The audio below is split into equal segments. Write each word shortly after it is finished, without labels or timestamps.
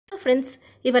Friends,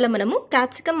 ఇవాళ మనము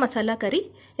capsicum masala curry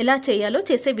ఎలా చేయాలో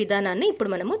చేసే విధానాన్ని ఇప్పుడు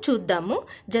మనము చూద్దాము.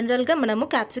 జనరల్గా మనము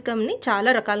క్యాప్సికమ్ని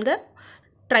చాలా రకాలుగా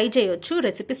ట్రై చేయొచ్చు,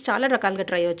 రెసిపీస్ చాలా రకాలుగా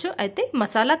ట్రై చేయొచ్చు. అయితే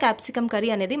మసాలా క్యాప్సికమ్ కర్రీ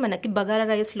అనేది మనకి బగారా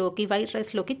రైస్లోకి, వైట్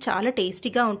రైస్లోకి చాలా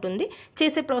టేస్టీగా ఉంటుంది.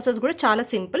 చేసే ప్రాసెస్ కూడా చాలా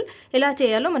సింపుల్. ఎలా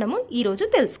చేయాలో మనము ఈరోజు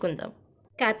తెలుసుకుందాం.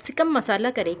 క్యాప్సికమ్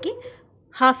మసాలా కర్రీకి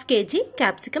 1/2 kg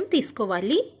క్యాప్సికమ్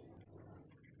తీసుకోవాలి.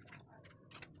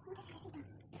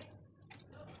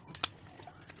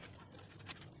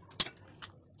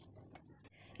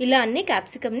 ఇలా అన్ని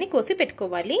క్యాప్సికమ్ని కోసి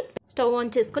పెట్టుకోవాలి. స్టవ్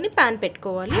ఆన్ చేసుకొని పాన్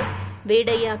పెట్టుకోవాలి.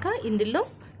 వేడయ్యాక ఇందులో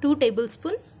 2 టేబుల్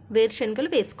స్పూన్ వేరుశనగలు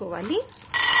వేసుకోవాలి.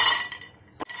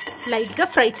 లైట్గా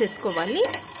ఫ్రై చేసుకోవాలి.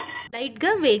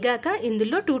 లైట్గా వేగాక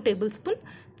ఇందులో 2 టేబుల్ స్పూన్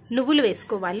నువ్వులు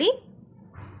వేసుకోవాలి.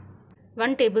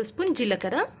 1 టేబుల్ స్పూన్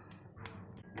జీలకర్ర.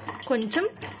 కొంచెం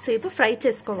సేపు ఫ్రై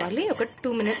చేసుకోవాలి. ఒక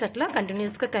 2 మినిట్స్ అట్లా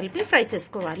కంటిన్యూస్గా కలిపి ఫ్రై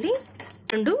చేసుకోవాలి.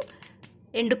 2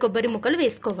 ఎండు కొబ్బరి ముక్కలు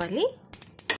వేసుకోవాలి.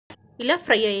 ఇలా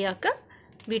ఫ్రై అయ్యాక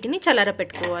వీటిని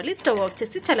చల్లారపెట్టుకోవాలి. స్టవ్ ఆఫ్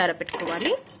చేసి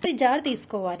చల్లారపెట్టుకోవాలి. జార్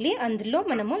తీసుకోవాలి. అందులో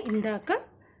మనము ఇందాక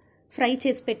ఫ్రై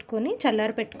చేసి పెట్టుకొని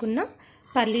చల్లారపెట్టుకున్న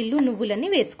పల్లీలు, నువ్వులని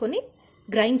వేసుకొని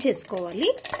గ్రైండ్ చేసుకోవాలి.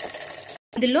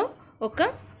 ఇందులో ఒక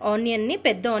ఆనియన్ని,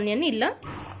 పెద్ద ఆనియన్ని ఇలా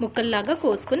ముక్కల్లాగా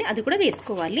కోసుకొని అది కూడా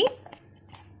వేసుకోవాలి.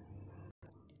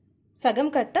 సగం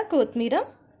కట్ట కొత్తిమీర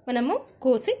మనము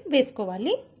కోసి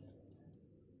వేసుకోవాలి.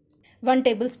 1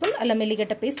 టేబుల్ స్పూన్ అల్లం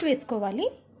ఎల్లిగడ్డ పేస్ట్ వేసుకోవాలి.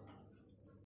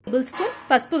 1 టేబుల్ స్పూన్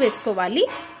పసుపు వేసుకోవాలి.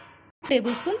 1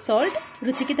 టేబుల్ స్పూన్ సాల్ట్,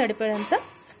 రుచికి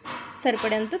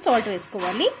సరిపడేంత సాల్ట్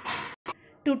వేసుకోవాలి.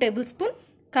 2 టేబుల్ స్పూన్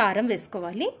కారం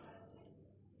వేసుకోవాలి.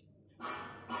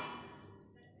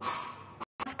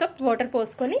 1/2 కప్ వాటర్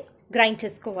పోసుకొని గ్రైండ్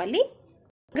చేసుకోవాలి.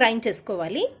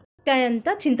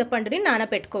 అంతా చింతపండుని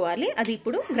నానబెట్టుకోవాలి. అది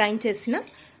ఇప్పుడు గ్రైండ్ చేసిన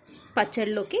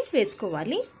పచ్చడిలోకి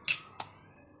వేసుకోవాలి.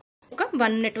 ఒక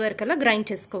 1 మినిట్ వరకు అలా గ్రైండ్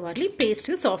చేసుకోవాలి, పేస్ట్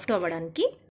సాఫ్ట్ అవ్వడానికి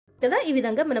కదా. ఈ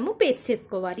విధంగా మనము పేస్ట్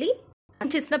చేసుకోవాలి.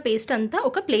 చేసిన పేస్ట్ అంతా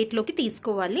ఒక ప్లేట్లోకి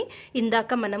తీసుకోవాలి.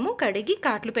 ఇందాక మనము కడిగి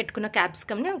కాట్లు పెట్టుకున్న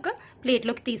క్యాప్సికమ్ని ఒక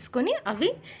ప్లేట్లోకి తీసుకొని అవి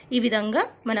ఈ విధంగా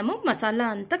మనము మసాలా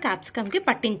అంతా క్యాప్సికమ్కి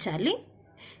పట్టించాలి.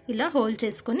 ఇలా హోల్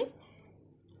చేసుకొని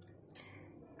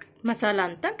మసాలా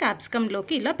అంతా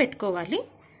క్యాప్సికమ్లోకి ఇలా పెట్టుకోవాలి.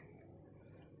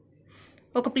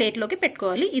 ఒక ప్లేట్లోకి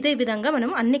పెట్టుకోవాలి. ఇదే విధంగా మనం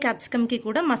అన్ని క్యాప్సికమ్కి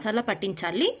కూడా మసాలా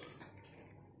పట్టించాలి.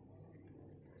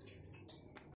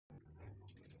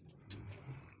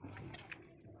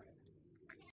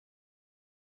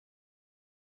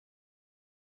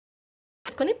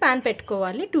 పాన్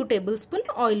పెట్టుకోవాలి. 2 టేబుల్ స్పూన్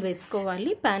ఆయిల్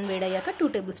వేసుకోవాలి. పాన్ వేడయ్యాక 2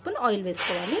 టేబుల్ స్పూన్ ఆయిల్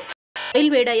వేసుకోవాలి. ఆయిల్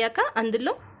వేడయ్యాక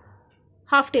అందులో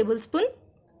 1/2 టేబుల్ స్పూన్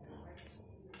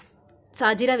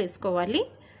సాజీరా వేసుకోవాలి.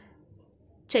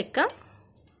 చెక్క,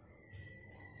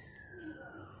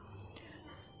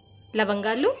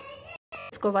 లవంగాలు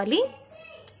వేసుకోవాలి.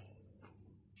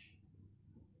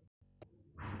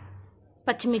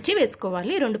 పచ్చిమిర్చి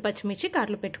వేసుకోవాలి. 2 పచ్చిమిర్చి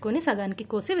కార్లు పెట్టుకొని సగానికి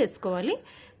కోసి వేసుకోవాలి.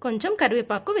 కొంచెం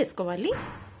కరివేపాకు వేసుకోవాలి.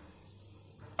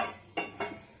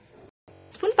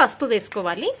 స్పూన్ పసుపు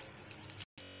వేసుకోవాలి.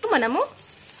 మనము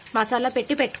మసాలా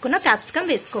పెట్టుకున్న క్యాప్సికమ్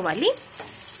వేసుకోవాలి.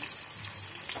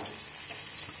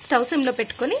 స్టవ్ సిమ్లో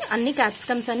పెట్టుకొని అన్ని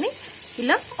క్యాప్సికమ్స్ అన్ని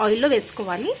ఇలా ఆయిల్లో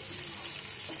వేసుకోవాలి.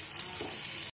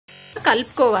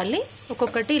 కలుపుకోవాలి.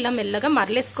 ఒక్కొక్కటి ఇలా మెల్లగా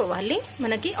మరలేసుకోవాలి.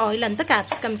 మనకి ఆయిల్ అంతా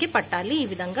క్యాప్సికమ్కి పట్టాలి. ఈ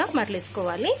విధంగా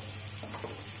మరలేసుకోవాలి.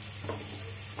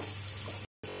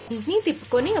 అన్నీ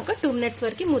తిప్పుకొని ఒక 2 మినిట్స్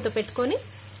వరకు మూత పెట్టుకొని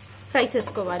ఫ్రై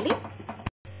చేసుకోవాలి.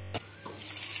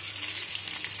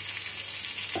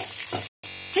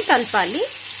 కలపాలి.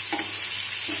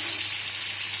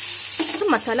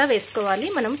 మసాలా వేసుకోవాలి.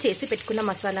 మనం చేసి పెట్టుకున్న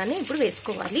మసాలాని ఇప్పుడు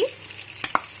వేసుకోవాలి.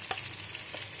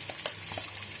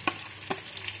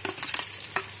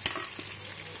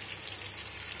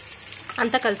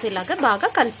 అంతా కలిసేలాగా బాగా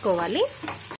కలుపుకోవాలి.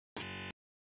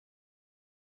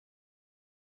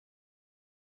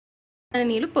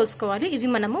 నీళ్ళు పోసుకోవాలి. ఇవి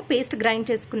మనము పేస్ట్ గ్రైండ్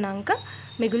చేసుకున్నాక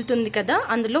మిగులుతుంది కదా,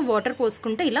 అందులో వాటర్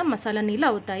పోసుకుంటే ఇలా మసాలా నీళ్ళు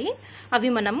అవుతాయి. అవి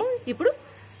మనము ఇప్పుడు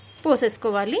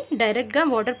పోసేసుకోవాలి. డైరెక్ట్గా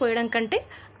వాటర్ పోయడం కంటే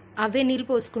అవే నీళ్ళు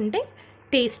పోసుకుంటే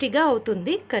టేస్టీగా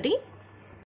అవుతుంది కర్రీ.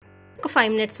 ఒక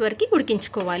 5 మినిట్స్ వరకు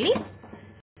ఉడికించుకోవాలి.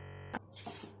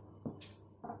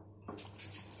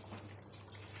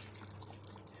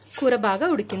 కూర బాగా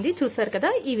ఉడికింది, చూసారు కదా.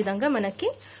 ఈ విధంగా మనకి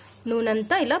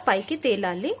నూనెంతా ఇలా పైకి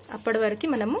తేలాలి. అప్పటి వరకు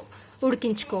మనము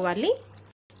ఉడికించుకోవాలి.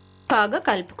 బాగా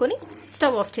కలుపుకొని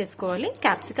స్టవ్ ఆఫ్ చేసుకోవాలి.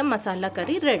 Capsicum masala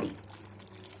curry ready.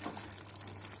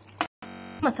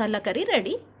 Masala curry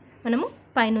ready. మనము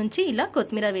పైనుంచి ఇలా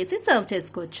కొత్తిమీర వేసి సర్వ్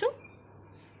చేసుకోవచ్చు.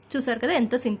 చూసారు కదా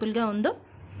ఎంత సింపుల్గా ఉందో.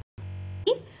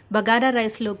 బగారా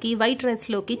రైస్లోకి, వైట్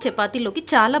రైస్లోకి, చపాతీలోకి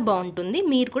చాలా బాగుంటుంది.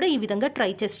 మీరు కూడా ఈ విధంగా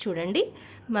ట్రై చేసి చూడండి.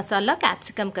 Masala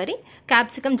capsicum curry.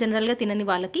 క్యాప్సికమ్ జనరల్గా తినని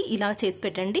వాళ్ళకి ఇలా చేసి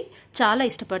పెట్టండి, చాలా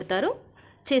ఇష్టపడతారు.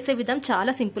 చేసే విధానం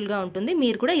చాలా సింపుల్గా ఉంటుంది.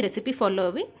 మీరు కూడా ఈ రెసిపీ ఫాలో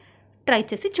అవి ట్రై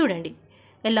చేసి చూడండి.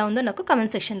 ఎలా ఉందో నాకు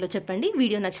కమెంట్ సెక్షన్లో చెప్పండి.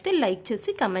 వీడియో నచ్చితే లైక్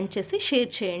చేసి, కమెంట్ చేసి, షేర్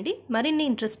చేయండి. మరిన్ని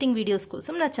ఇంట్రెస్టింగ్ వీడియోస్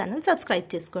కోసం నా ఛానల్ సబ్స్క్రైబ్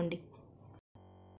చేసుకోండి.